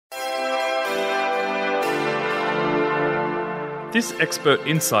This Expert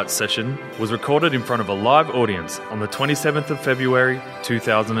Insights session was recorded in front of a live audience on the 27th of February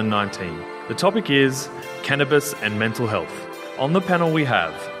 2019. The topic is Cannabis and Mental Health. On the panel we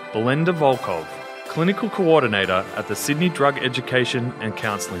have Belinda Volkov, Clinical Coordinator at the Sydney Drug Education and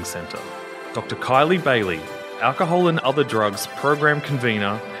Counselling Centre, Dr. Kylie Bailey, Alcohol and Other Drugs Program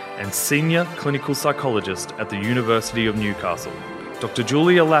Convener and Senior Clinical Psychologist at the University of Newcastle, Dr.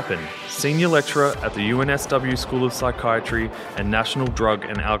 Julia Lappin, Senior Lecturer at the UNSW School of Psychiatry and National Drug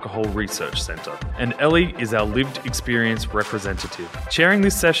and Alcohol Research Centre, and Ellie is our lived experience representative. Chairing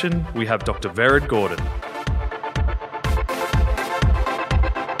this session, we have Dr. Vered Gordon.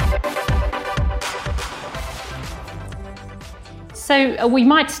 So we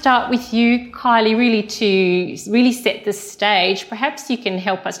might start with you, Kylie, really to set the stage. Perhaps you can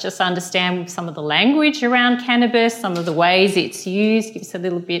help us just understand some of the language around cannabis, some of the ways it's used, give us a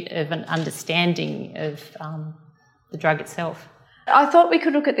little bit of an understanding of the drug itself. I thought we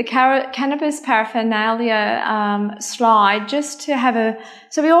could look at the cannabis paraphernalia slide just to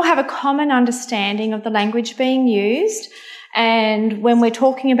so we all have a common understanding of the language being used and when we're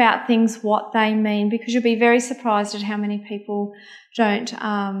talking about things, what they mean, because you'll be very surprised at how many people don't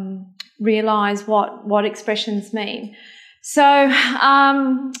realise what expressions mean. So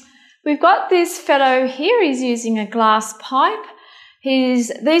we've got this fellow here, he's using a glass pipe. These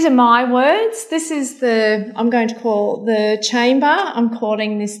are my words. This is I'm going to call the chamber. I'm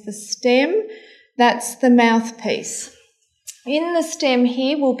calling this the stem. That's the mouthpiece. In the stem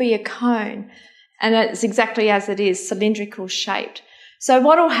here will be a cone, and it's exactly as it is, cylindrical shaped. So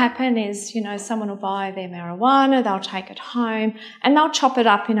what will happen is, someone will buy their marijuana, they'll take it home and they'll chop it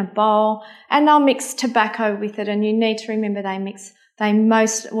up in a bowl and they'll mix tobacco with it. And you need to remember I think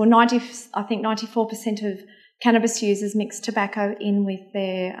 94% of cannabis users mix tobacco in with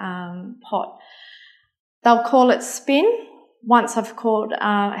their pot. They'll call it spin. Once I've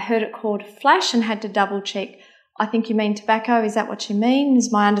heard it called flash and had to double check. I think you mean tobacco. Is that what you mean?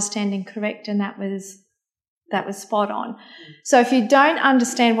 Is my understanding correct? And that was spot on. So if you don't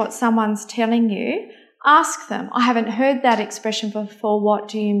understand what someone's telling you, ask them. I haven't heard that expression before. What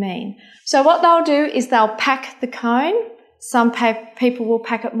do you mean? So what they'll do is they'll pack the cone. Some people will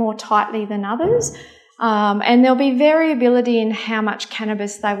pack it more tightly than others. And there'll be variability in how much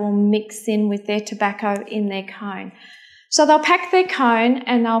cannabis they will mix in with their tobacco in their cone. So they'll pack their cone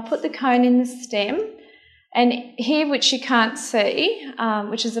and they'll put the cone in the stem. And here, which you can't see,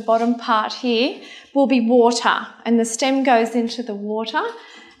 which is the bottom part here, will be water. And the stem goes into the water.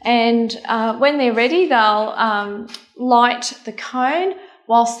 And when they're ready, they'll light the cone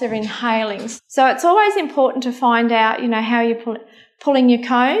whilst they're inhaling. So it's always important to find out, how you're pulling your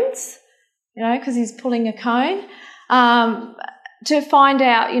cones, because he's pulling a cone, to find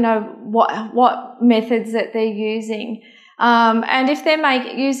out, what methods that they're using. And if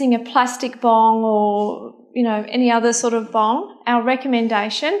they're using a plastic bong or any other sort of bong, our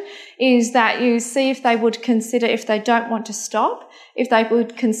recommendation is that you see if they would consider, if they don't want to stop, if they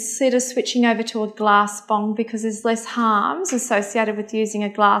would consider switching over to a glass bong, because there's less harms associated with using a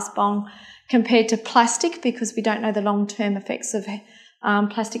glass bong compared to plastic, because we don't know the long-term effects of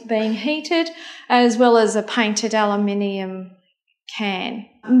plastic being heated, as well as a painted aluminium can.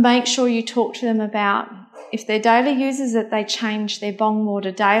 Make sure you talk to them about, if they're daily users, that they change their bong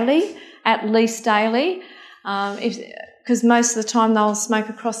water daily, at least daily, because most of the time they'll smoke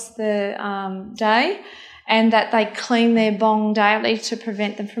across the day, and that they clean their bong daily to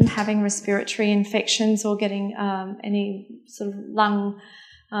prevent them from having respiratory infections or getting any sort of lung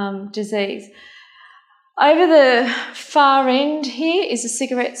disease. Over the far end here is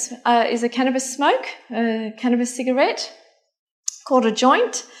a cannabis smoke, a cannabis cigarette called a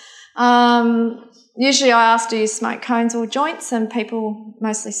joint. Usually I ask, do you smoke cones or joints? And people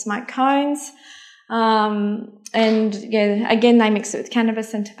mostly smoke cones. Again, they mix it with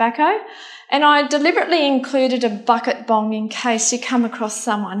cannabis and tobacco. And I deliberately included a bucket bong in case you come across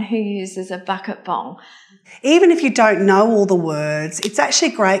someone who uses a bucket bong. Even if you don't know all the words, it's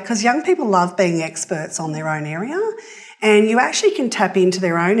actually great because young people love being experts on their own area, and you actually can tap into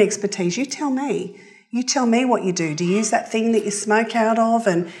their own expertise. You tell me what you do. Do you use that thing that you smoke out of?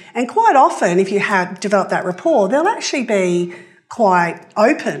 And quite often, if you have developed that rapport, they'll actually be quite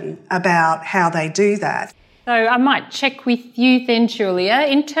open about how they do that. So I might check with you then, Julia,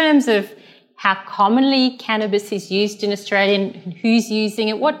 in terms of how commonly cannabis is used in Australia and who's using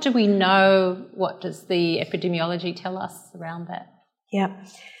it. What do we know? What does the epidemiology tell us around that? Yeah.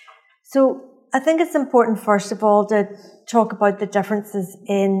 So I think it's important, first of all, to talk about the differences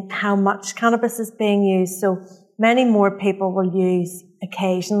in how much cannabis is being used. So many more people will use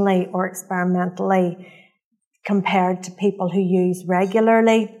occasionally or experimentally compared to people who use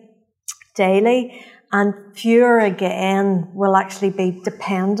regularly, daily, and fewer again will actually be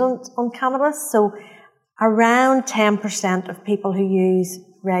dependent on cannabis. So around 10% of people who use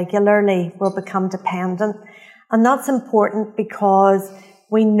regularly will become dependent. And that's important because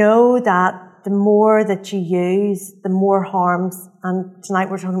we know that the more that you use, the more harms, and tonight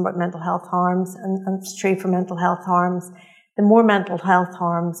we're talking about mental health harms, and it's true for mental health harms, the more mental health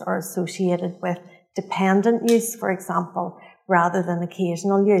harms are associated with dependent use, for example, rather than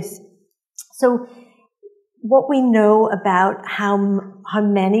occasional use. So what we know about how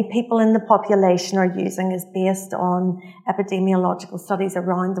many people in the population are using is based on epidemiological studies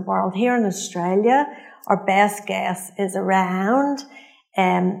around the world. Here in Australia, our best guess is around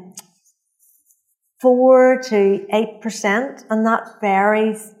 4 to 8%, and that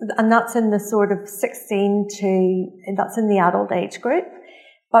varies, and that's in the sort of 16 to, that's in the adult age group.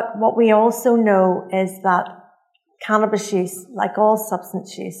 But what we also know is that cannabis use, like all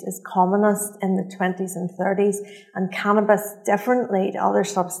substance use, is commonest in the 20s and 30s, and cannabis, differently to other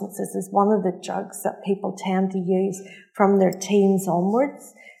substances, is one of the drugs that people tend to use from their teens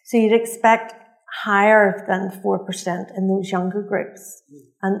onwards. So you'd expect higher than 4% in those younger groups,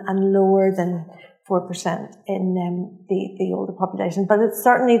 and lower than 4% in the older population. But it's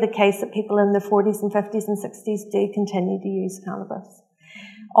certainly the case that people in their 40s and 50s and 60s do continue to use cannabis.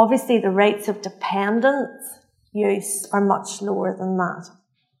 Obviously, the rates of dependence use are much lower than that.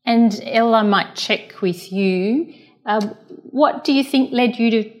 And Elle, I might check with you. What do you think led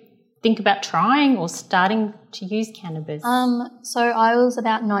you to think about trying or starting to use cannabis? So I was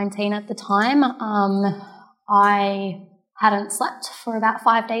about 19 at the time. I hadn't slept for about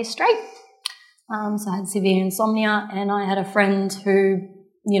 5 days straight. So I had severe insomnia, and I had a friend who,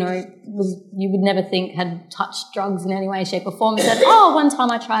 you would never think had touched drugs in any way, shape or form. He said, one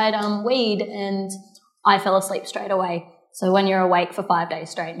time I tried weed and I fell asleep straight away. So when you're awake for 5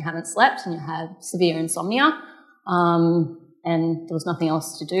 days straight and you haven't slept and you have severe insomnia, and there was nothing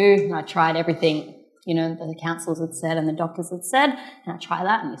else to do, and I tried everything, the counsellors had said and the doctors had said, and I tried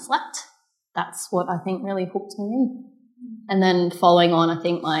that and you slept. That's what I think really hooked me in. And then following on, I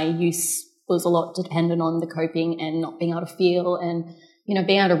think my use was a lot dependent on the coping and not being able to feel and,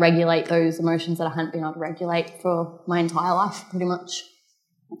 being able to regulate those emotions that I hadn't been able to regulate for my entire life, pretty much.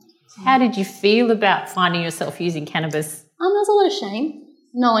 How did you feel about finding yourself using cannabis? There was a lot of shame.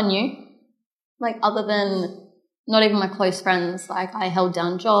 No one knew. Other than not even my close friends. I held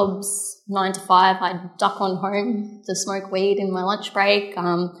down jobs, 9 to 5. I'd duck on home to smoke weed in my lunch break.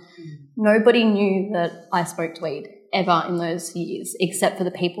 Nobody knew that I smoked weed ever in those years, except for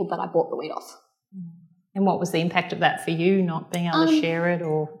the people that I bought the weed off. And what was the impact of that for you, not being able to share it?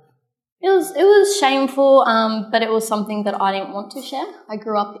 Or It was shameful, but it was something that I didn't want to share. I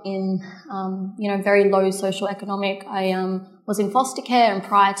grew up in, very low socioeconomic. I was in foster care, and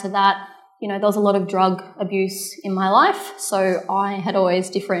prior to that, there was a lot of drug abuse in my life. So I had always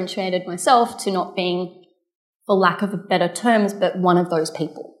differentiated myself to not being, for lack of better terms, but one of those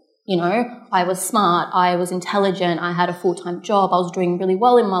people. I was smart, I was intelligent, I had a full-time job, I was doing really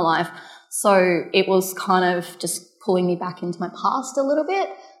well in my life. So it was kind of just pulling me back into my past a little bit.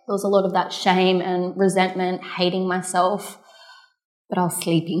 There was a lot of that shame and resentment, hating myself, but I was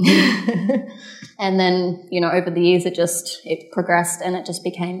sleeping. And then, over the years it progressed and it just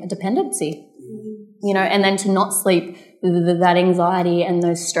became a dependency, and then to not sleep, that anxiety and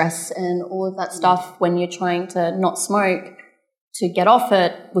those stress and all of that stuff when you're trying to not smoke, to get off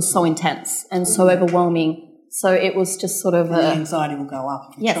it was so intense and so overwhelming. So it was just sort of the anxiety will go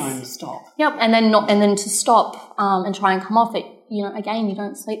up if you're trying to stop. Yep, and then to stop and try and come off it, again, you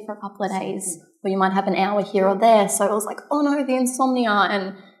don't sleep for a couple of days, or you might have an hour here or there. So it was like, oh no, the insomnia,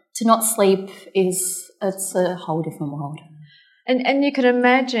 and to not sleep it's a whole different world. And you could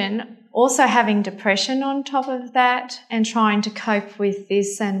imagine also having depression on top of that and trying to cope with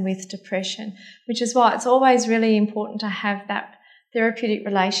this and with depression, which is why it's always really important to have that therapeutic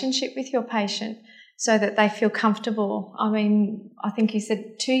relationship with your patient so that they feel comfortable. I mean, I think you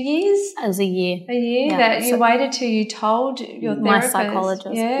said 2 years? As a year. A year, that you waited till you told your therapist. My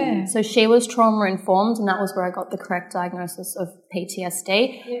psychologist. Yeah. So she was trauma-informed, and that was where I got the correct diagnosis of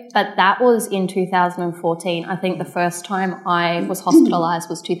PTSD. Yeah. But that was in 2014. I think the first time I was hospitalised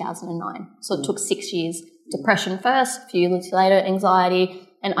was 2009. So it took 6 years. Depression first, a few years later, anxiety.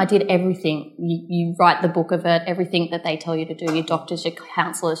 And I did everything. You write the book of it, everything that they tell you to do, your doctors, your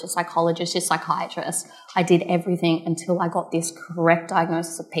counsellors, your psychologists, your psychiatrists. I did everything until I got this correct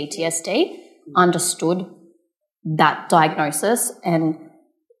diagnosis of PTSD, understood that diagnosis, and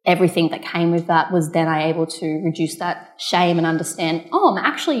everything that came with that was then I able to reduce that shame and understand, I'm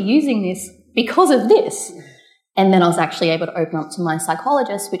actually using this because of this. And then I was actually able to open up to my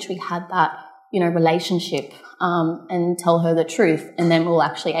psychologist, which we had that, relationship, and tell her the truth. And then we were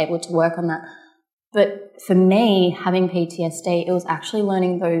actually able to work on that. But for me, having PTSD, it was actually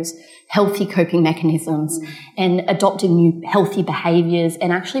learning those healthy coping mechanisms and adopting new healthy behaviours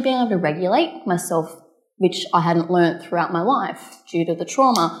and actually being able to regulate myself, which I hadn't learned throughout my life due to the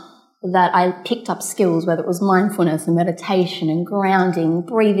trauma, that I picked up skills, whether it was mindfulness and meditation and grounding,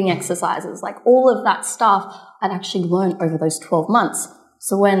 breathing exercises, like all of that stuff I'd actually learned over those 12 months.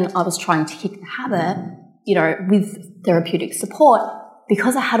 So when I was trying to kick the habit, with therapeutic support,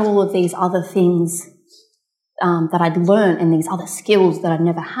 because I had all of these other things that I'd learned and these other skills that I'd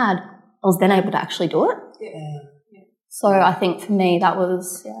never had, I was then able to actually do it. Yeah. So I think for me that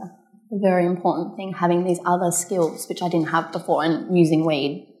was a very important thing, having these other skills which I didn't have before, and using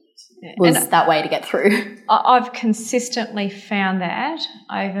weed was that way to get through. I've consistently found that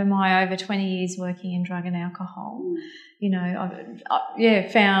over 20 years working in drug and alcohol.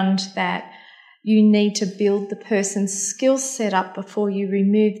 I've found that you need to build the person's skill set up before you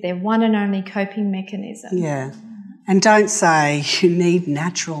remove their one and only coping mechanism. Yeah. And don't say you need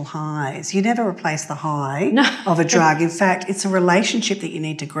natural highs. You never replace the high of a drug. In fact, it's a relationship that you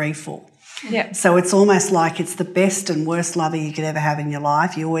need to grieve for. Yep. So it's almost like it's the best and worst lover you could ever have in your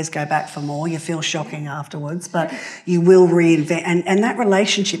life. You always go back for more. You feel shocking afterwards, but you will reinvent. And that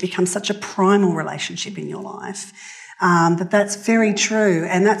relationship becomes such a primal relationship in your life. That's very true.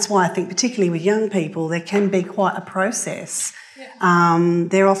 And that's why I think particularly with young people, there can be quite a process. Yeah.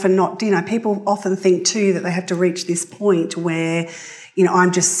 They're often not, people often think too that they have to reach this point where,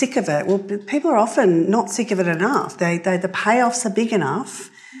 I'm just sick of it. Well, people are often not sick of it enough. The payoffs are big enough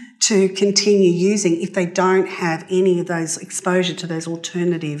to continue using if they don't have any of those exposure to those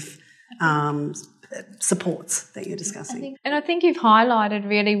alternative supports that you're discussing. I think you've highlighted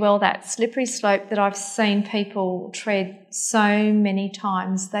really well that slippery slope that I've seen people tread so many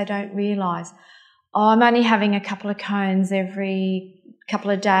times they don't realise, I'm only having a couple of cones every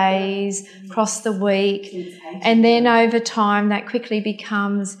couple of days, across the week, and then over time that quickly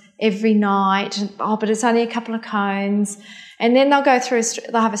becomes every night, but it's only a couple of cones. And then they'll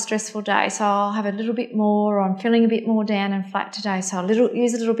they'll have a stressful day, so I'll have a little bit more, or I'm feeling a bit more down and flat today, so I'll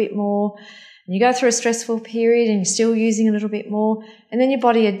use a little bit more. And you go through a stressful period and you're still using a little bit more, and then your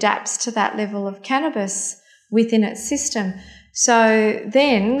body adapts to that level of cannabis within its system. So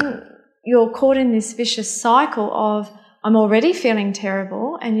then you're caught in this vicious cycle of, I'm already feeling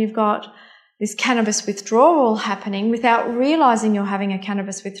terrible, and you've got this cannabis withdrawal happening without realising you're having a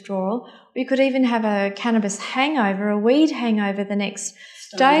cannabis withdrawal. Or you could even have a cannabis hangover, a weed hangover the next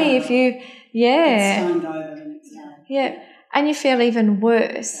day if you, Stoned over the next day. Yeah, and you feel even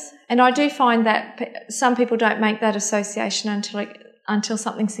worse. And I do find that some people don't make that association until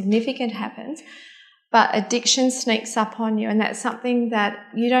something significant happens. But addiction sneaks up on you, and that's something that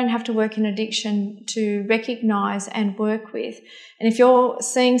you don't have to work in addiction to recognise and work with. And if you're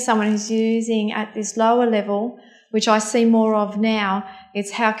seeing someone who's using at this lower level, which I see more of now,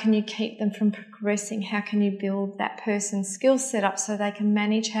 it's how can you keep them from progressing? How can you build that person's skill set up so they can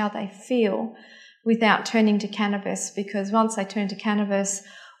manage how they feel without turning to cannabis? Because once they turn to cannabis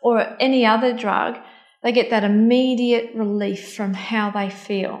or any other drug, they get that immediate relief from how they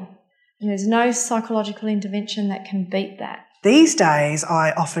feel. And there's no psychological intervention that can beat that. These days,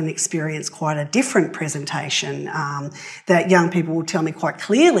 I often experience quite a different presentation, that young people will tell me quite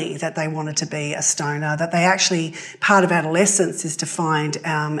clearly that they wanted to be a stoner, that they actually, part of adolescence is to find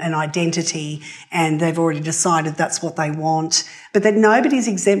an identity, and they've already decided that's what they want, but that nobody's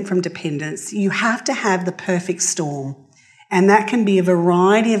exempt from dependence. You have to have the perfect storm. And that can be a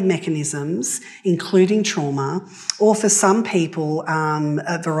variety of mechanisms, including trauma, or for some people,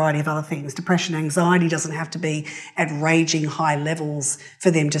 a variety of other things. Depression, anxiety doesn't have to be at raging high levels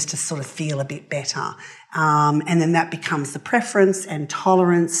for them just to sort of feel a bit better. And then that becomes the preference, and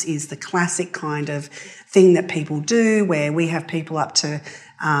tolerance is the classic kind of thing that people do, where we have people up to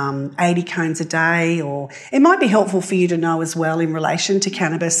 80 cones a day. Or it might be helpful for you to know as well in relation to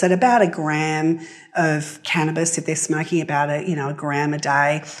cannabis that about a gram of cannabis, if they're smoking about a gram a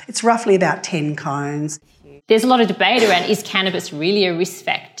day, it's roughly about 10 cones. There's a lot of debate around, is cannabis really a risk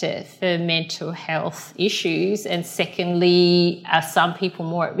factor for mental health issues? And secondly, are some people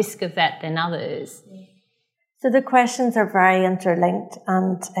more at risk of that than others? So the questions are very interlinked,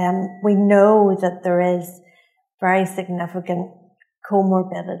 and we know that there is very significant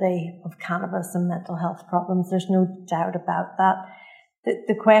comorbidity of cannabis and mental health problems. There's no doubt about that.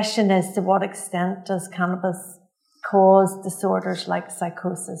 The question is, to what extent does cannabis cause disorders like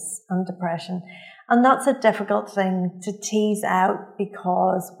psychosis and depression? And that's a difficult thing to tease out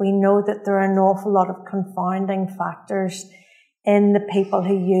because we know that there are an awful lot of confounding factors in the people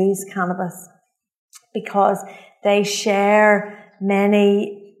who use cannabis because they share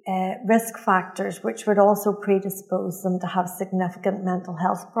many risk factors which would also predispose them to have significant mental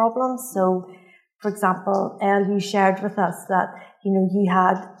health problems. So, for example, Elle, you shared with us that, you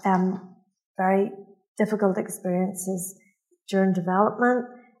had very difficult experiences during development,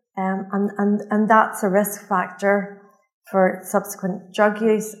 and that's a risk factor for subsequent drug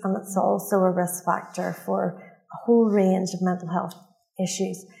use, and it's also a risk factor for a whole range of mental health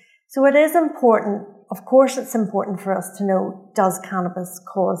issues. So it is important, of course it's important for us to know, does cannabis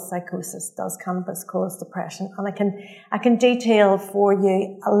cause psychosis? Does cannabis cause depression? And I can detail for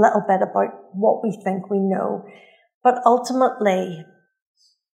you a little bit about what we think we know. But ultimately,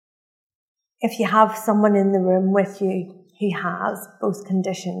 if you have someone in the room with you who has both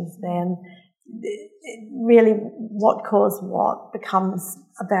conditions, then really what caused what becomes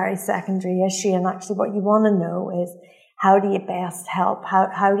a very secondary issue. And actually what you want to know is, how do you best help?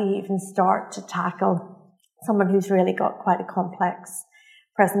 How do you even start to tackle someone who's really got quite a complex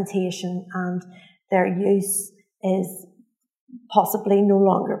presentation and their use is possibly no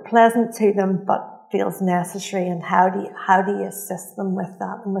longer pleasant to them but feels necessary, and how do you assist them with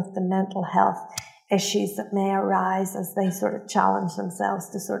that and with the mental health issues that may arise as they sort of challenge themselves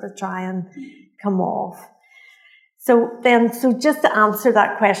to sort of try and come off. So just to answer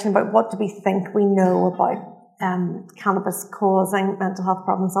that question about what do we think we know about cannabis causing mental health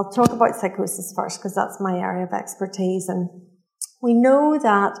problems, I'll talk about psychosis first because that's my area of expertise. And we know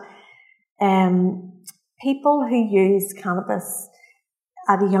that people who use cannabis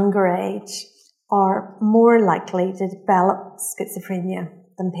at a younger age are more likely to develop schizophrenia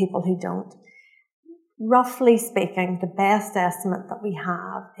than people who don't. Roughly speaking, the best estimate that we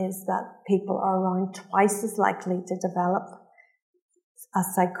have is that people are around twice as likely to develop a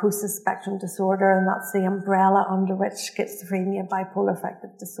psychosis spectrum disorder, and that's the umbrella under which schizophrenia, bipolar affective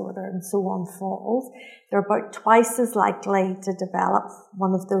disorder, and so on falls. They're about twice as likely to develop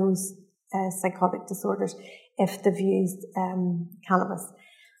one of those psychotic disorders if they've used cannabis.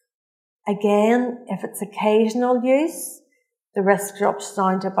 Again, if it's occasional use, the risk drops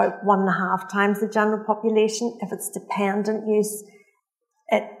down to about 1.5 times the general population. If it's dependent use,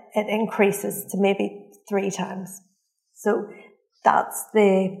 it increases to maybe 3 times. So that's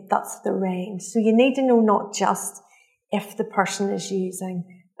the range. So you need to know not just if the person is using,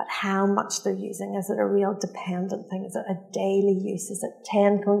 but how much they're using. Is it a real dependent thing? Is it a daily use? Is it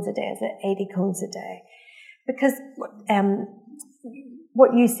 10 cones a day? Is it 80 cones a day? Because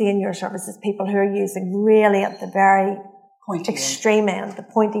what you see in your service is people who are using really at the very extreme end, the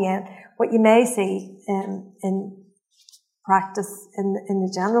pointy end. What you may see in practice in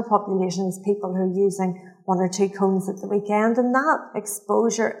the general population is people who are using 1 or 2 cones at the weekend, and that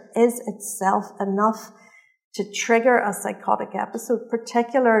exposure is itself enough to trigger a psychotic episode,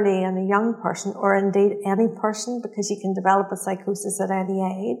 particularly in a young person, or indeed any person, because you can develop a psychosis at any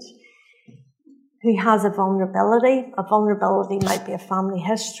age, who has a vulnerability. A vulnerability might be a family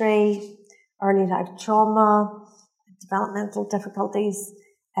history, early life trauma, developmental difficulties,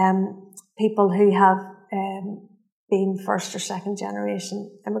 people who have been first or second generation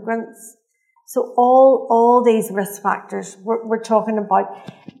immigrants. So all these risk factors, we're talking about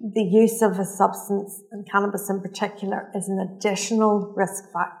the use of a substance, and cannabis in particular is an additional risk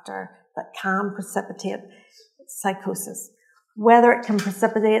factor that can precipitate psychosis. Whether it can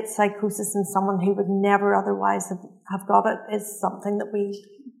precipitate psychosis in someone who would never otherwise have got it is something that we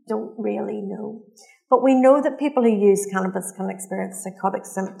don't really know. But we know that people who use cannabis can experience psychotic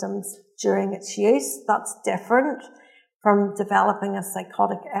symptoms during its use. That's different from developing a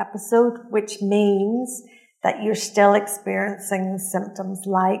psychotic episode, which means that you're still experiencing symptoms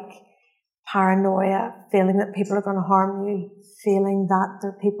like paranoia, feeling that people are going to harm you, feeling that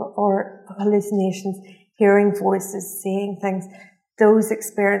there are people, or hallucinations, hearing voices, seeing things. Those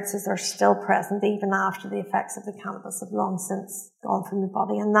experiences are still present even after the effects of the cannabis have long since gone from the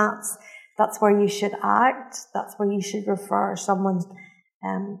body. And that's where you should act. That's where you should refer someone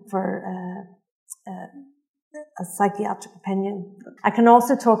for a psychiatric opinion. I can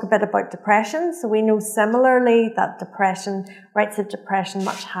also talk a bit about depression. So we know similarly that rates of depression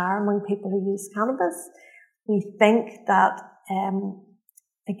much higher among people who use cannabis. We think that,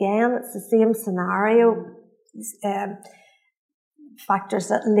 again, it's the same scenario. Factors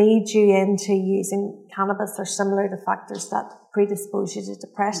that lead you into using cannabis are similar to factors that predispose you to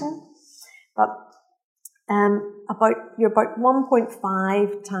depression. But you're about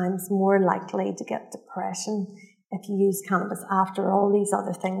 1.5 times more likely to get depression if you use cannabis after all these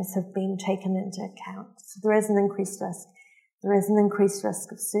other things have been taken into account. So there is an increased risk. There is an increased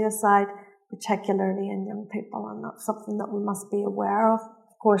risk of suicide, particularly in young people, and that's something that we must be aware of.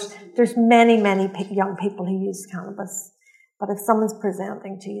 Of course, there's many young people who use cannabis, but if someone's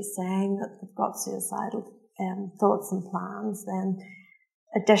presenting to you saying that they've got suicidal thoughts and plans, then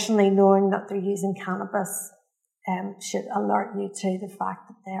additionally knowing that they're using cannabis should alert you to the fact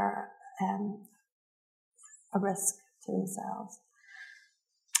that they're a risk to themselves.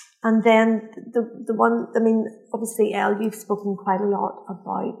 And then the one, I mean, obviously, Elle, you've spoken quite a lot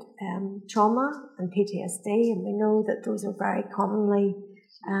about trauma and PTSD, and we know that those are very commonly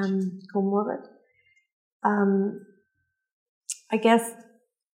comorbid. I guess,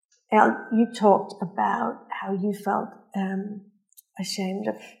 Elle, you talked about how you felt ashamed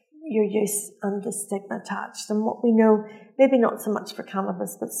of your use and the stigma attached. And what we know, maybe not so much for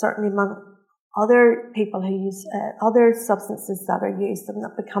cannabis, but certainly among other people who use other substances that are used and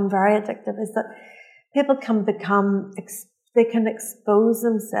that become very addictive, is that people can they can expose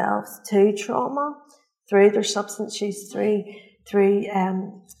themselves to trauma through their substance use, through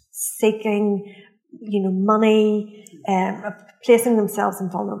seeking, money, placing themselves in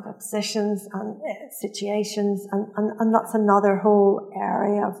vulnerable positions and situations, and that's another whole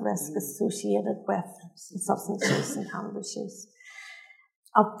area of risk associated with substance use and cannabis use.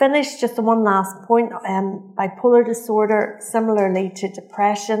 I'll finish just on one last point. Bipolar disorder, similarly to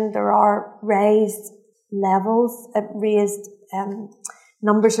depression, there are raised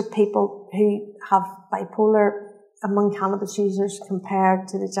numbers of people who have bipolar among cannabis users compared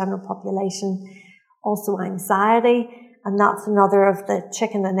to the general population. Also anxiety, and that's another of the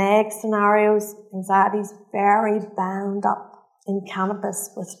chicken and egg scenarios. Anxiety is very bound up in cannabis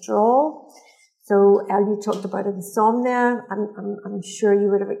withdrawal. So, Elle, you talked about insomnia. I'm sure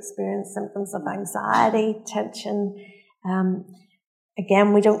you would have experienced symptoms of anxiety, tension.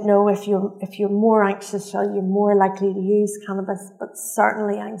 Again, we don't know if you're more anxious or you're more likely to use cannabis, but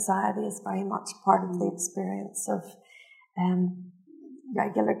certainly anxiety is very much part of the experience of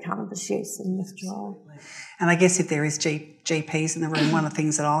regular cannabis use and withdrawal. And I guess if there is GPs in the room, one of the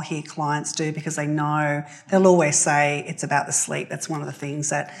things that I'll hear clients do, because they know, they'll always say it's about the sleep. That's one of the things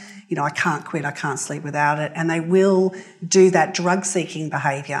that, I can't quit, I can't sleep without it. And they will do that drug-seeking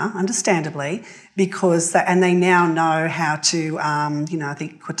behaviour, understandably, because they now know how to, I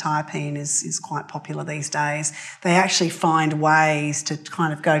think quetiapine is quite popular these days. They actually find ways to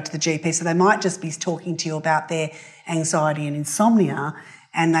kind of go to the GP. So they might just be talking to you about their anxiety and insomnia,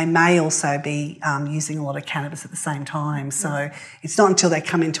 and they may also be using a lot of cannabis at the same time. So it's not until they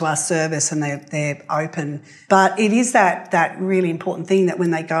come into our service and they're open. But it is that really important thing that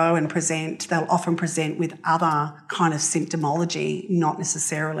when they go and present, they'll often present with other kind of symptomology, not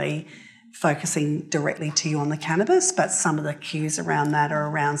necessarily focusing directly to you on the cannabis, but some of the cues around that are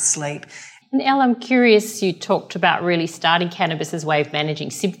around sleep. And Elle, I'm curious, you talked about really starting cannabis as a way of managing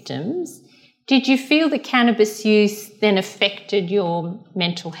symptoms. Did you feel the cannabis use then affected your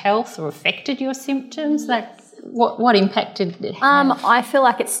mental health or affected your symptoms? Like, what impact did it have? I feel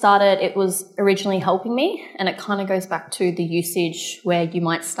like it was originally helping me, and it kind of goes back to the usage where you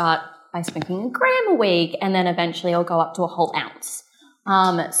might start by smoking a gram a week and then eventually I'll go up to a whole ounce.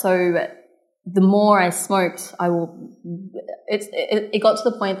 So the more I smoked, it got to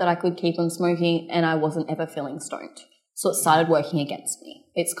the point that I could keep on smoking and I wasn't ever feeling stoned. So it started working against me.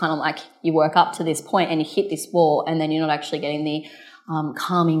 It's kind of like you work up to this point and you hit this wall and then you're not actually getting the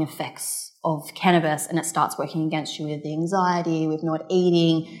calming effects of cannabis, and it starts working against you with the anxiety, with not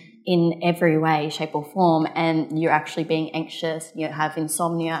eating in every way, shape or form, and you're actually being anxious, you have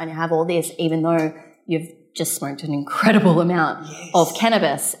insomnia and you have all this, even though you've just smoked an incredible amount of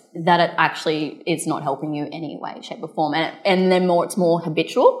cannabis, that it actually is not helping you in any way, shape or form. And then it's more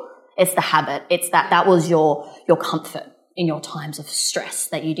habitual. It's the habit. It's that was your comfort in your times of stress,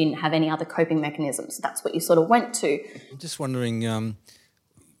 that you didn't have any other coping mechanisms. That's what you sort of went to. I'm just wondering,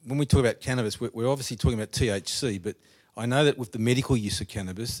 when we talk about cannabis, we're obviously talking about THC, but I know that with the medical use of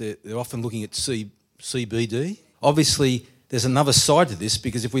cannabis, they're often looking at CBD. Obviously, there's another side to this,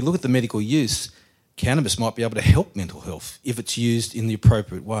 because if we look at the medical use, cannabis might be able to help mental health if it's used in the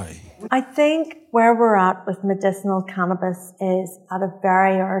appropriate way. I think where we're at with medicinal cannabis is at a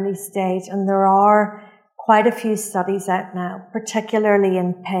very early stage, and there are quite a few studies out now, particularly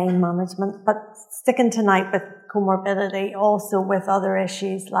in pain management, but sticking tonight with comorbidity, also with other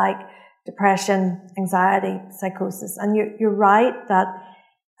issues like depression, anxiety, psychosis. And you're right that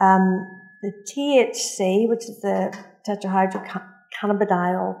the THC, which is the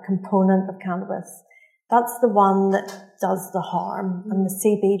tetrahydrocannabidiol component of cannabis, that's the one that does the harm, and the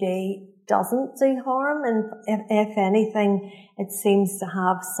CBD doesn't do harm, and if anything, it seems to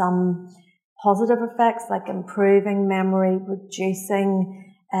have some positive effects like improving memory,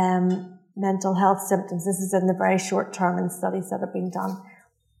 reducing mental health symptoms. This is in the very short term in studies that have been done.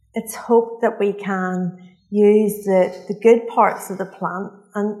 It's hoped that we can use the good parts of the plant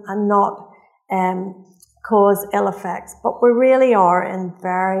and not cause ill effects, but we really are in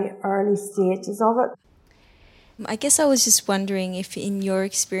very early stages of it. I guess I was just wondering if in your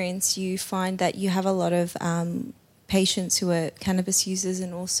experience you find that you have a lot of patients who are cannabis users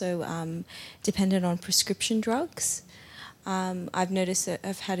and also dependent on prescription drugs. I've noticed that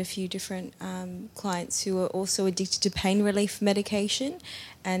I've had a few different clients who are also addicted to pain relief medication,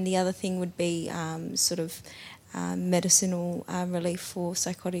 and the other thing would be medicinal relief for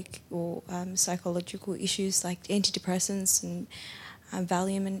psychotic or psychological issues like antidepressants and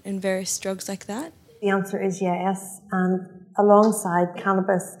Valium and various drugs like that. The answer is yes, and alongside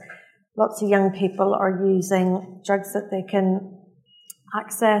cannabis, lots of young people are using drugs that they can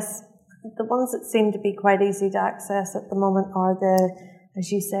access. The ones that seem to be quite easy to access at the moment are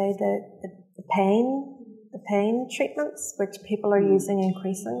as you say, the pain treatments, which people are using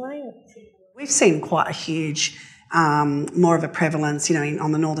increasingly. We've seen quite a huge, more of a prevalence,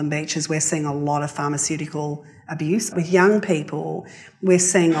 on the Northern Beaches. We're seeing a lot of pharmaceutical abuse. With young people, we're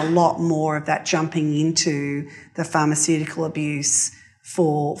seeing a lot more of that jumping into the pharmaceutical abuse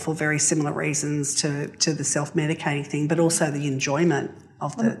for very similar reasons to the self-medicating thing, but also the enjoyment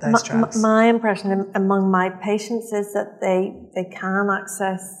of those drugs. My impression among my patients is that they can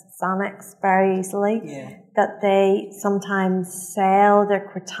access Xanax very easily, that they sometimes sell their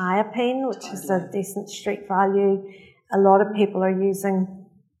quetiapine, which is a decent street value. A lot of people are using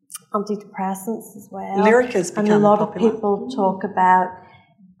antidepressants as well. Lyrica's become popular. And a lot of people talk about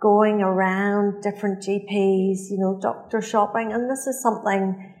going around different GPs, doctor shopping, and this is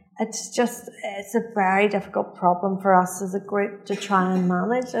something, it's a very difficult problem for us as a group to try and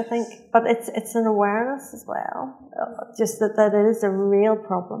manage, I think. But it's an awareness as well, just that it is a real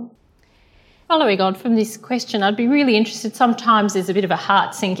problem. Following on from this question, I'd be really interested. Sometimes there's a bit of a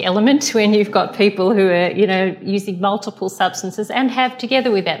heart sink element when you've got people who are, using multiple substances and have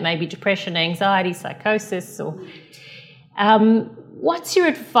together with that maybe depression, anxiety, psychosis. Or what's your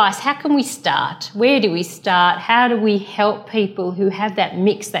advice? How can we start? Where do we start? How do we help people who have that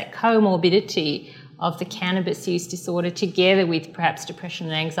mix, that comorbidity of the cannabis use disorder together with perhaps depression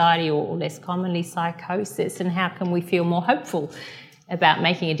and anxiety or less commonly psychosis? And how can we feel more hopeful about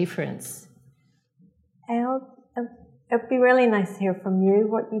making a difference? It'd be really nice to hear from you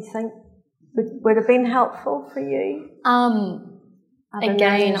what you think would have been helpful for you.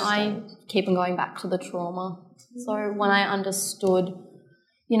 Again, I keep on going back to the trauma. So when I understood,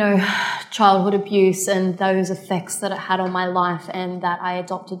 childhood abuse and those effects that it had on my life, and that I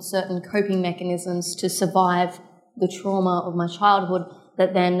adopted certain coping mechanisms to survive the trauma of my childhood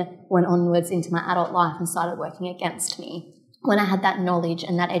that then went onwards into my adult life and started working against me. When I had that knowledge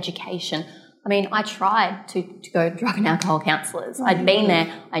and that education, I tried to go to drug and alcohol counsellors. I'd been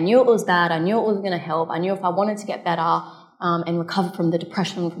there. I knew it was bad. I knew it wasn't going to help. I knew if I wanted to get better and recover from the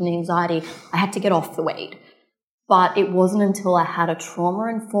depression, from the anxiety, I had to get off the weed. But it wasn't until I had a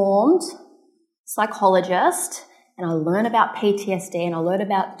trauma-informed psychologist and I learned about PTSD and I learned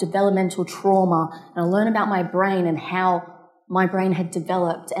about developmental trauma and I learned about my brain and how my brain had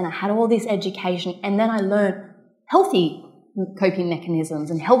developed, and I had all this education, and then I learned healthy coping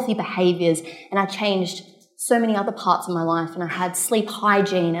mechanisms and healthy behaviours, and I changed so many other parts of my life, and I had sleep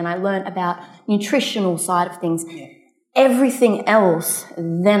hygiene and I learned about nutritional side of things. Everything else,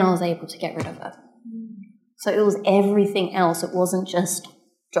 then I was able to get rid of it. So it was everything else. It wasn't just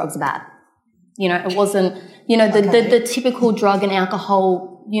drugs are bad. It wasn't, the typical drug and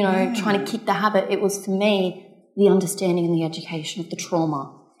alcohol, trying to kick the habit. It was, for me, the understanding and the education of the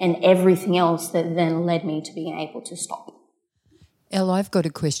trauma and everything else that then led me to being able to stop. Elle, I've got a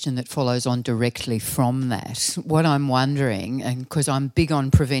question that follows on directly from that. What I'm wondering, and because I'm big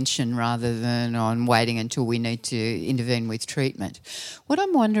on prevention rather than on waiting until we need to intervene with treatment, what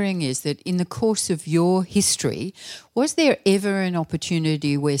I'm wondering is that in the course of your history, was there ever an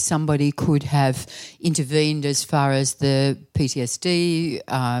opportunity where somebody could have intervened as far as the PTSD,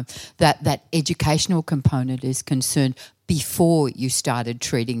 that educational component is concerned, before you started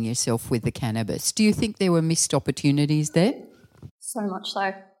treating yourself with the cannabis? Do you think there were missed opportunities there? So much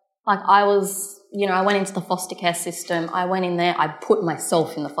so. I was, I went into the foster care system. I went in there. I put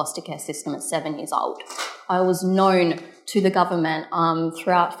myself in the foster care system at 7 years old. I was known to the government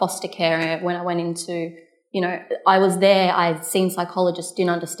throughout foster care. When I went into, I was there. I'd seen psychologists, didn't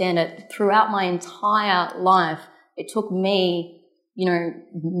understand it. Throughout my entire life, it took me,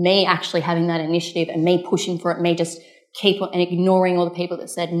 me actually having that initiative and me pushing for it, me just keep on and ignoring all the people that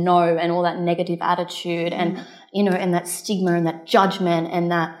said no and all that negative attitude and, and that stigma and that judgment and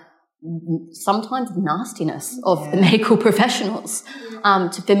that sometimes nastiness of the medical professionals,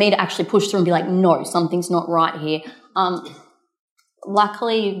 for me to actually push through and be like, no, something's not right here.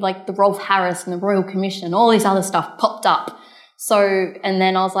 Luckily, like the Rolf Harris and the Royal Commission and all this other stuff popped up. So, and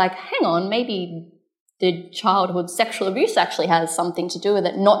then I was like, hang on, maybe the childhood sexual abuse actually has something to do with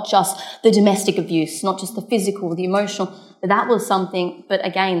it, not just the domestic abuse, not just the physical, the emotional. That was something, but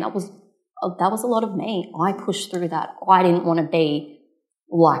again, that was a lot of me. I pushed through that. I didn't want to be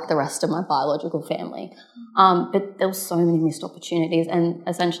like the rest of my biological family. But there were so many missed opportunities, and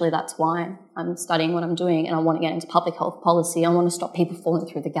essentially that's why I'm studying what I'm doing, and I want to get into public health policy. I want to stop people falling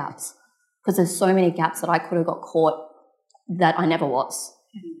through the gaps, because there's so many gaps that I could have got caught that I never was.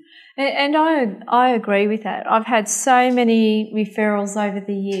 And I agree with that. I've had so many referrals over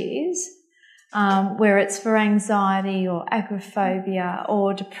the years where it's for anxiety or agoraphobia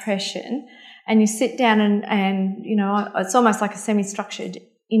or depression, and you sit down and it's almost like a semi-structured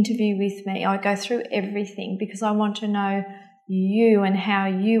interview with me. I go through everything because I want to know you and how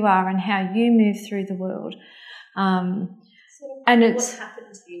you are and how you move through the world. And it's what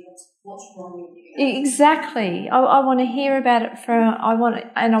happened to you? What's wrong with you? Exactly. I want to hear about it I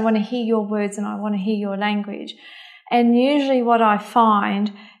want to hear your words and I want to hear your language. And usually what I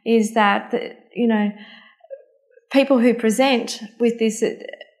find is that people who present with this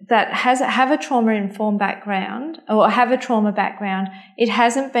that have a trauma-informed background or have a trauma background, it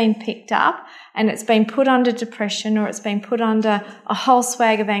hasn't been picked up and it's been put under depression, or it's been put under a whole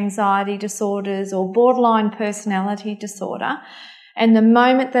swag of anxiety disorders or borderline personality disorder. And the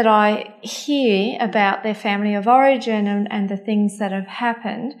moment that I hear about their family of origin and the things that have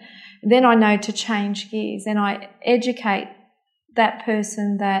happened, then I know to change gears, and I educate that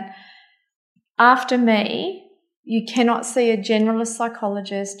person that after me, you cannot see a generalist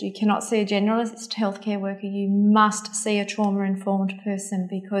psychologist, you cannot see a generalist healthcare worker, you must see a trauma-informed person,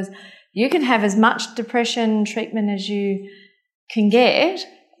 because you can have as much depression treatment as you can get,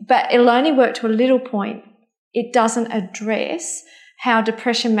 but it'll only work to a little point. It doesn't address how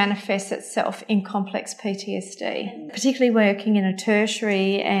depression manifests itself in complex PTSD, particularly working in a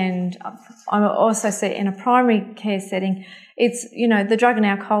tertiary, and I also see it in a primary care setting. It's, the drug and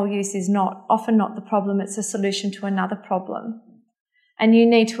alcohol use is often not the problem, it's a solution to another problem. And you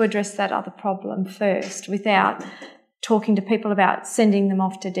need to address that other problem first without talking to people about sending them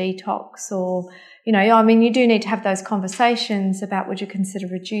off to detox or, you do need to have those conversations about would you consider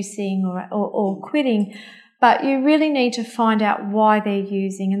reducing or quitting. But you really need to find out why they're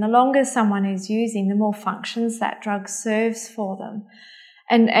using. And the longer someone is using, the more functions that drug serves for them.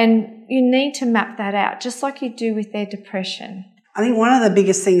 And you need to map that out, just like you do with their depression. I think one of the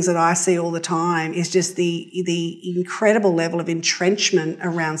biggest things that I see all the time is just the incredible level of entrenchment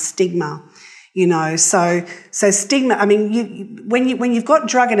around stigma. So stigma, when you've got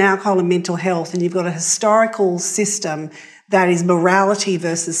drug and alcohol and mental health, and you've got a historical system that is morality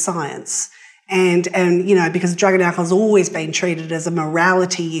versus science, and because drug and alcohol has always been treated as a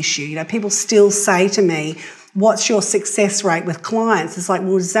morality issue. People still say to me, what's your success rate with clients? It's like,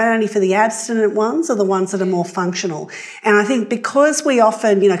 well, is that only for the abstinent ones or the ones that are more functional? And I think because we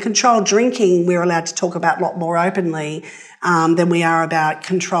often, controlled drinking, we're allowed to talk about a lot more openly than we are about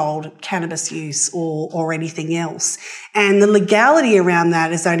controlled cannabis use or anything else. And the legality around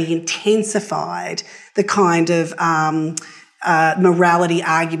that has only intensified the kind of morality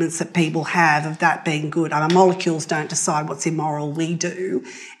arguments that people have of that being good. Molecules don't decide what's immoral, we do.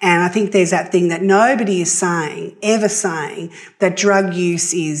 And I think there's that thing that nobody is ever saying that drug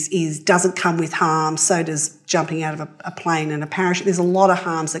use doesn't come with harm, so does jumping out of a plane and a parachute. There's a lot of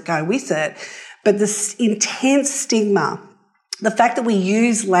harms that go with it. But this intense stigma, the fact that we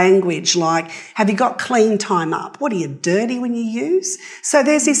use language like, have you got clean time up? What, are you dirty when you use? So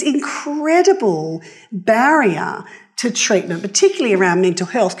there's this incredible barrier to treatment, particularly around mental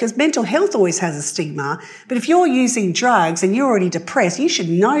health, because mental health always has a stigma. But if you're using drugs and you're already depressed, you should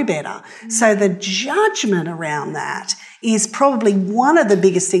know better. So the judgment around that is probably one of the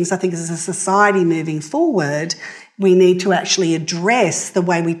biggest things I think as a society moving forward. We need to actually address the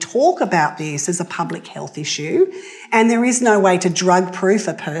way we talk about this as a public health issue. And there is no way to drug-proof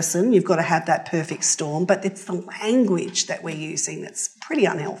a person. You've got to have that perfect storm. But it's the language that we're using that's pretty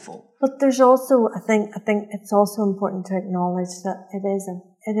unhelpful. But there's also, I think it's also important to acknowledge that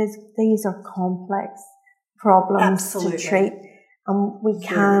these are complex problems to treat. And we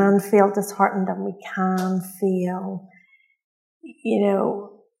can feel disheartened, and we can feel,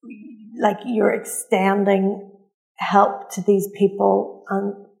 like you're extending help to these people,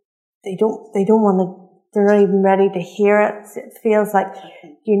 and they don't want to, they're not even ready to hear it. It feels like,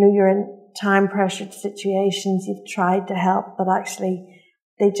 you're in time pressured situations, you've tried to help, but actually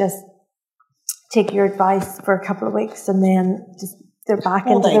they just take your advice for a couple of weeks and then just they're back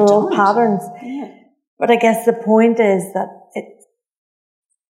into their old patterns. Yeah. But I guess the point is that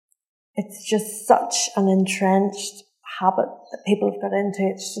it's just such an entrenched habit that people have got into.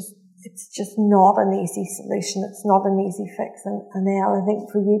 It's just not an easy solution. It's not an easy fix. And Elle, I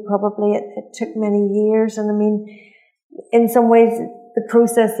think for you probably it took many years. And I mean, in some ways, the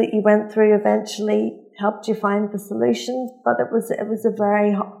process that you went through eventually helped you find the solutions, but it was a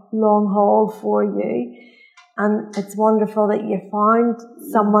very long haul for you. And it's wonderful that you found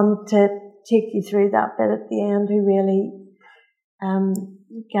someone to take you through that bit at the end who really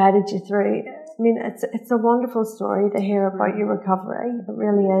guided you through. I mean, it's a wonderful story to hear about your recovery. It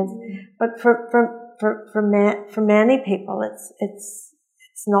really is. But for many people,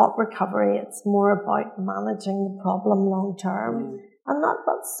 it's not recovery. It's more about managing the problem long term. And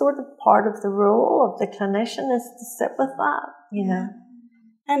that's sort of part of the role of the clinician, is to sit with that, know.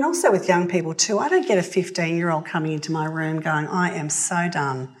 And also with young people too. I don't get a 15-year-old coming into my room going, I am so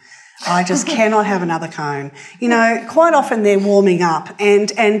done. I just cannot have another cone. Quite often they're warming up, and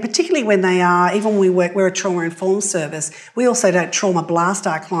particularly when they are, even when we're a trauma-informed service, we also don't trauma blast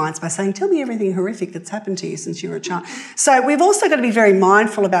our clients by saying, tell me everything horrific that's happened to you since you were a child. So we've also got to be very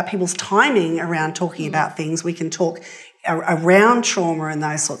mindful about people's timing around talking about things. We can talk around trauma and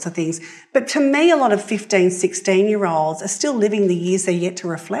those sorts of things. But to me, a lot of 15, 16-year-olds are still living the years they're yet to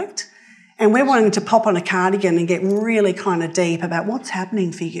reflect. And we're wanting to pop on a cardigan and get really kind of deep about what's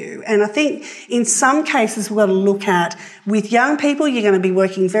happening for you. And I think in some cases we've got to look at, with young people, you're going to be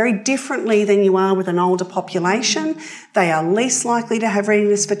working very differently than you are with an older population. They are least likely to have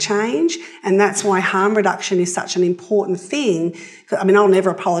readiness for change. And that's why harm reduction is such an important thing. I mean, I'll never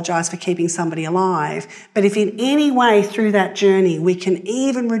apologise for keeping somebody alive. But if in any way through that journey we can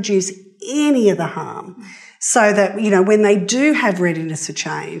even reduce any of the harm so that, when they do have readiness for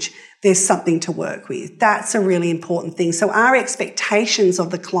change, there's something to work with. That's a really important thing. So our expectations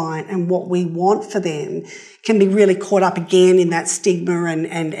of the client and what we want for them can be really caught up again in that stigma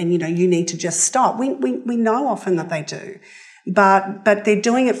and you need to just stop. We know often that they do. But they're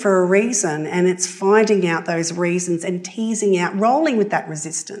doing it for a reason, and it's finding out those reasons and teasing out, rolling with that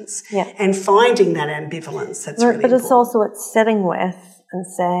resistance and finding that ambivalence. That's really important. But it's sitting with and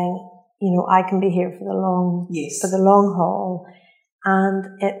saying, I can be here for the long haul.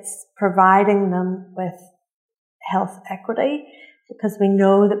 And it's providing them with health equity, because we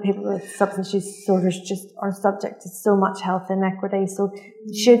know that people with substance use disorders just are subject to so much health inequity. So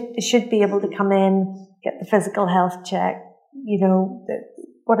they should be able to come in, get the physical health check,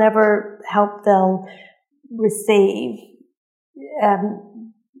 whatever help they'll receive.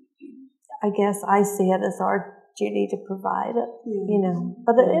 I guess I see it as our duty to provide it,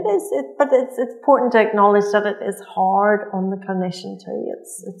 But it's important to acknowledge that it is hard on the clinician too.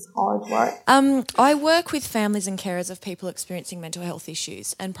 It's hard work. I work with families and carers of people experiencing mental health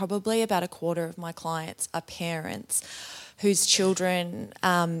issues, and probably about a quarter of my clients are parents whose children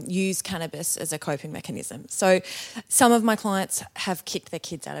use cannabis as a coping mechanism. So some of my clients have kicked their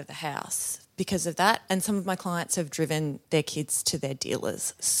kids out of the house because of that, and some of my clients have driven their kids to their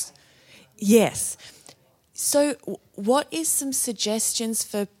dealers. Yes. So what is some suggestions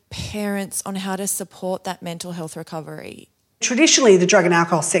for parents on how to support that mental health recovery? Traditionally, the drug and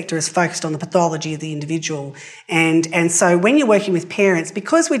alcohol sector is focused on the pathology of the individual. And so when you're working with parents,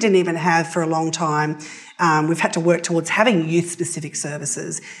 because we didn't even have for a long time, we've had to work towards having youth-specific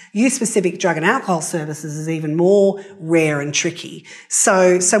services. Youth-specific drug and alcohol services is even more rare and tricky.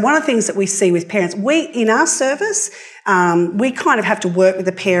 So one of the things that we see with parents, in our service, we kind of have to work with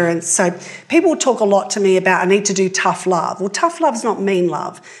the parents. So people talk a lot to me about, I need to do tough love. Well, tough love is not mean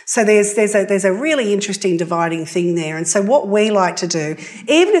love. So there's a really interesting dividing thing there. And so what we like to do,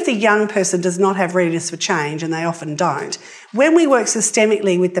 even if the young person does not have readiness for change, and they often don't, when we work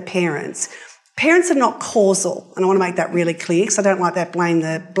systemically with the parents are not causal, and I want to make that really clear because I don't like that blame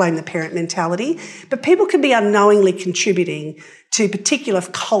the parent mentality. But people can be unknowingly contributing to particular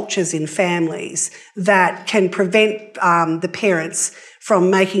cultures in families that can prevent the parents from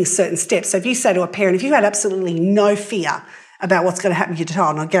making certain steps. So if you say to a parent, if you had absolutely no fear about what's going to happen to your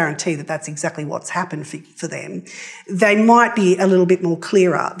child, and I guarantee that that's exactly what's happened for them, they might be a little bit more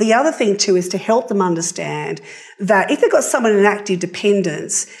clearer. The other thing too is to help them understand that if they've got someone in active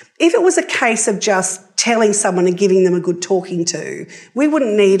dependence, If it was a case of just telling someone and giving them a good talking to, we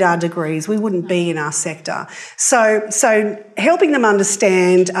wouldn't need our degrees. We wouldn't be in our sector. So helping them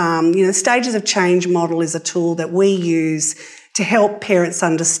understand, the Stages of Change model is a tool that we use to help parents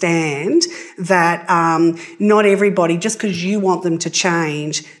understand that not everybody, just because you want them to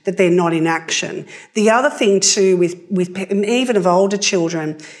change, that they're not in action. The other thing too with even of older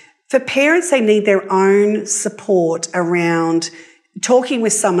children, for parents, they need their own support around talking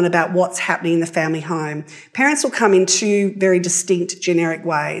with someone about what's happening in the family home. Parents will come in two very distinct, generic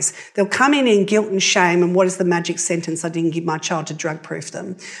ways. They'll come in guilt and shame and what is the magic sentence, I didn't give my child to drug proof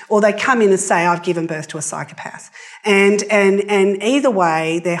them. Or they come in and say, I've given birth to a psychopath. And either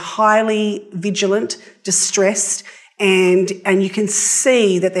way, they're highly vigilant, distressed, and you can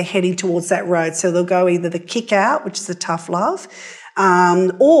see that they're heading towards that road. So they'll go either the kick out, which is the tough love,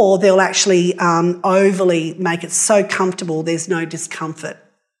 or they'll actually overly make it so comfortable there's no discomfort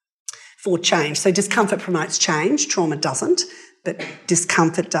for change. So discomfort promotes change, trauma doesn't, but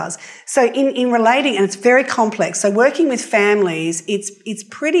discomfort does. So in relating, and it's very complex, so working with families, it's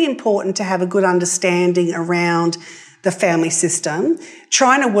pretty important to have a good understanding around the family system.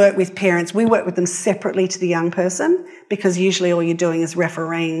 Trying to work with parents, we work with them separately to the young person because usually all you're doing is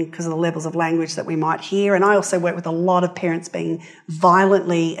refereeing because of the levels of language that we might hear. And I also work with a lot of parents being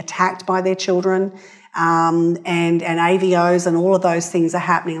violently attacked by their children, and AVOs and all of those things are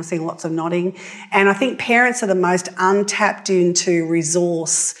happening. I'm seeing lots of nodding. And I think parents are the most untapped into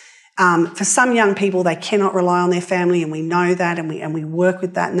resource. For some young people, they cannot rely on their family, and we know that, and we work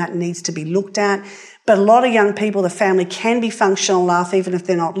with that, and that needs to be looked at. But a lot of young people, the family can be functional enough, even if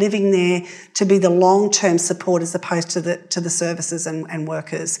they're not living there, to be the long-term support as opposed to the services and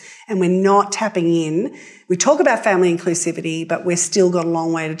workers. And we're not tapping in. We talk about family inclusivity, but we've still got a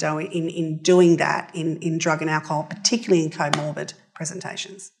long way to go in doing that in drug and alcohol, particularly in comorbid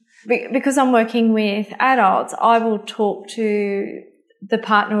presentations. Because I'm working with adults, I will talk to the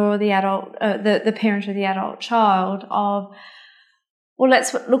partner or the adult, the parent of the adult child of, well,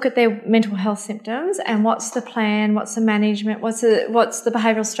 let's look at their mental health symptoms and what's the plan, what's the management, what's the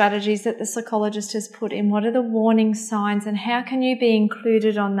behavioural strategies that the psychologist has put in, what are the warning signs, and how can you be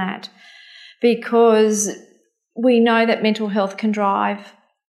included on that? Because we know that mental health can drive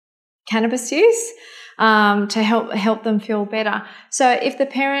cannabis use to help them feel better. So if the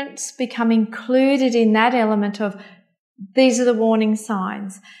parents become included in that element of these are the warning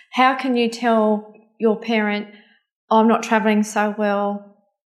signs, how can you tell your parent, I'm not travelling so well,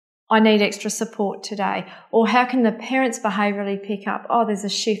 I need extra support today? Or how can the parents behaviourally pick up, there's a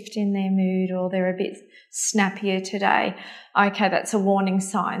shift in their mood or they're a bit snappier today. Okay, that's a warning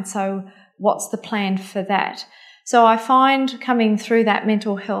sign. So what's the plan for that? So I find coming through that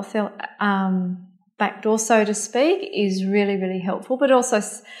mental health backdoor, so to speak, is really, really helpful, but also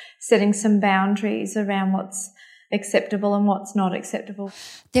setting some boundaries around what's acceptable and what's not acceptable.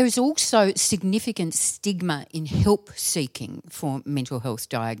 There is also significant stigma in help seeking for mental health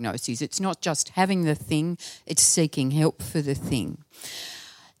diagnoses. It's not just having the thing, it's seeking help for the thing.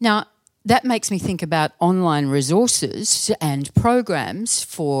 Now, that makes me think about online resources and programs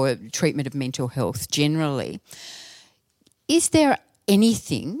for treatment of mental health generally. Is there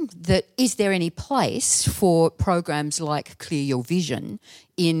any place for programs like Clear Your Vision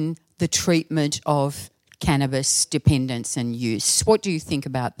in the treatment of cannabis dependence and use? What do you think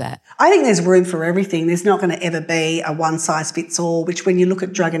about that? I think there's room for everything. There's not going to ever be a one-size-fits-all, which when you look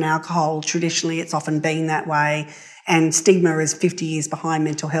at drug and alcohol, traditionally it's often been that way, and stigma is 50 years behind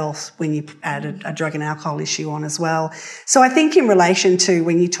mental health when you add a drug and alcohol issue on as well. So I think in relation to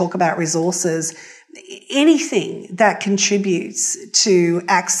when you talk about resources, anything that contributes to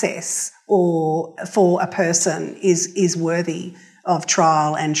access or for a person is worthy of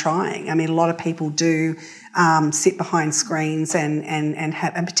trial and trying. I mean, a lot of people do sit behind screens and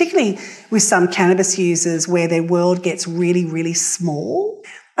particularly with some cannabis users where their world gets really, really small.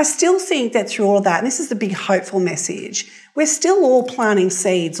 I still think that through all of that, and this is the big hopeful message, we're still all planting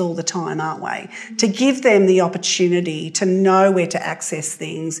seeds all the time, aren't we? To give them the opportunity to know where to access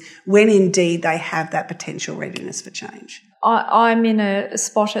things when indeed they have that potential readiness for change. I'm in a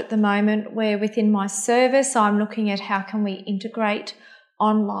spot at the moment where within my service I'm looking at how can we integrate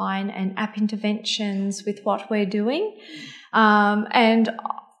online and app interventions with what we're doing. And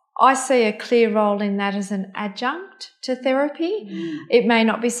I see a clear role in that as an adjunct to therapy. It may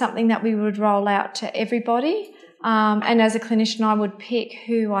not be something that we would roll out to everybody. And as a clinician, I would pick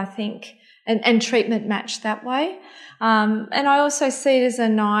who I think and treatment match that way. And I also see it as a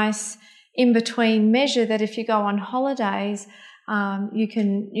nice in-between measure that if you go on holidays, you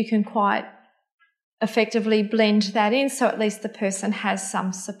can quite effectively blend that in so at least the person has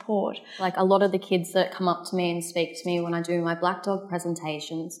some support. Like a lot of the kids that come up to me and speak to me when I do my Black Dog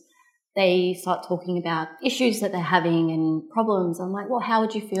presentations, they start talking about issues that they're having and problems. I'm like, well, how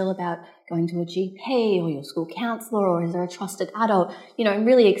would you feel about going to a GP or your school counsellor, or is there a trusted adult? You know, and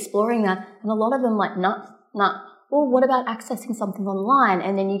really exploring that. And a lot of them like, nah. Well, what about accessing something online?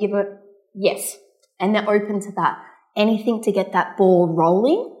 And then you give it, yes. And they're open to that. Anything to get that ball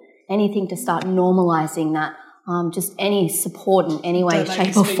rolling, anything to start normalising that. Just any support in any way,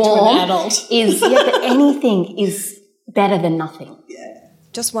 shape or form is, but anything is better than nothing. Yeah.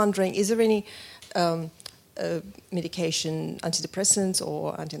 Just wondering, is there any medication, antidepressants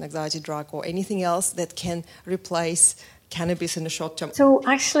or anti-anxiety drug or anything else that can replace cannabis in the short term? So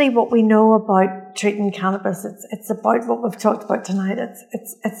actually what we know about treating cannabis, it's about what we've talked about tonight.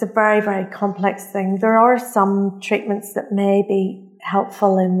 It's a very, very complex thing. There are some treatments that may be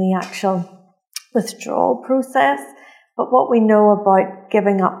helpful in the actual withdrawal process, but what we know about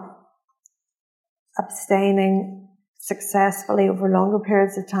giving up, abstaining successfully over longer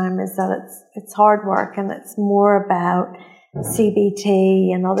periods of time is that it's hard work, and it's more about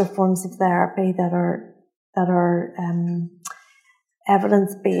CBT and other forms of therapy that are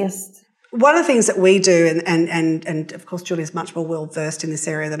evidence-based. One of the things that we do, and of course Julie's much more well-versed in this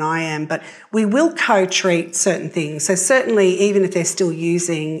area than I am, but we will co-treat certain things. So certainly even if they're still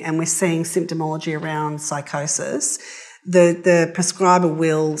using and we're seeing symptomology around psychosis, the prescriber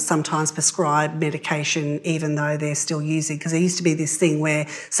will sometimes prescribe medication even though they're still using, because there used to be this thing where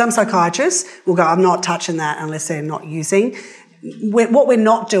some psychiatrists will go, I'm not touching that unless they're not using. What we're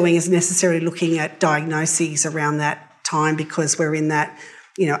not doing is necessarily looking at diagnoses around that time, because we're in that,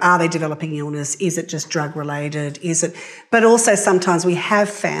 you know, are they developing illness? Is it just drug related? But also sometimes we have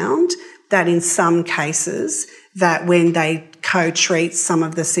found that in some cases that when they co-treat some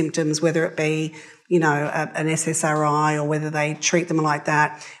of the symptoms, whether it be, you know, an SSRI or whether they treat them like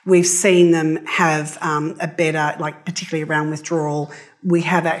that, we've seen them have a better, like particularly around withdrawal, we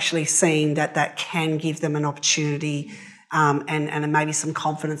have actually seen that can give them an opportunity and maybe some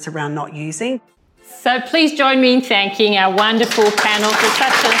confidence around not using. So please join me in thanking our wonderful panel for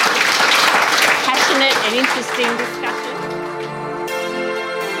such a passionate and interesting discussion.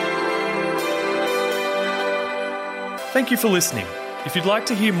 Thank you for listening. If you'd like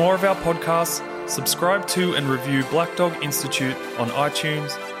to hear more of our podcasts, subscribe to and review Black Dog Institute on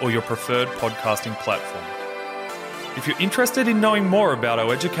iTunes or your preferred podcasting platform. If you're interested in knowing more about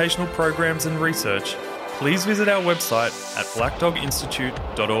our educational programs and research, please visit our website at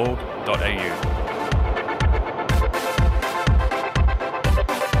blackdoginstitute.org.au.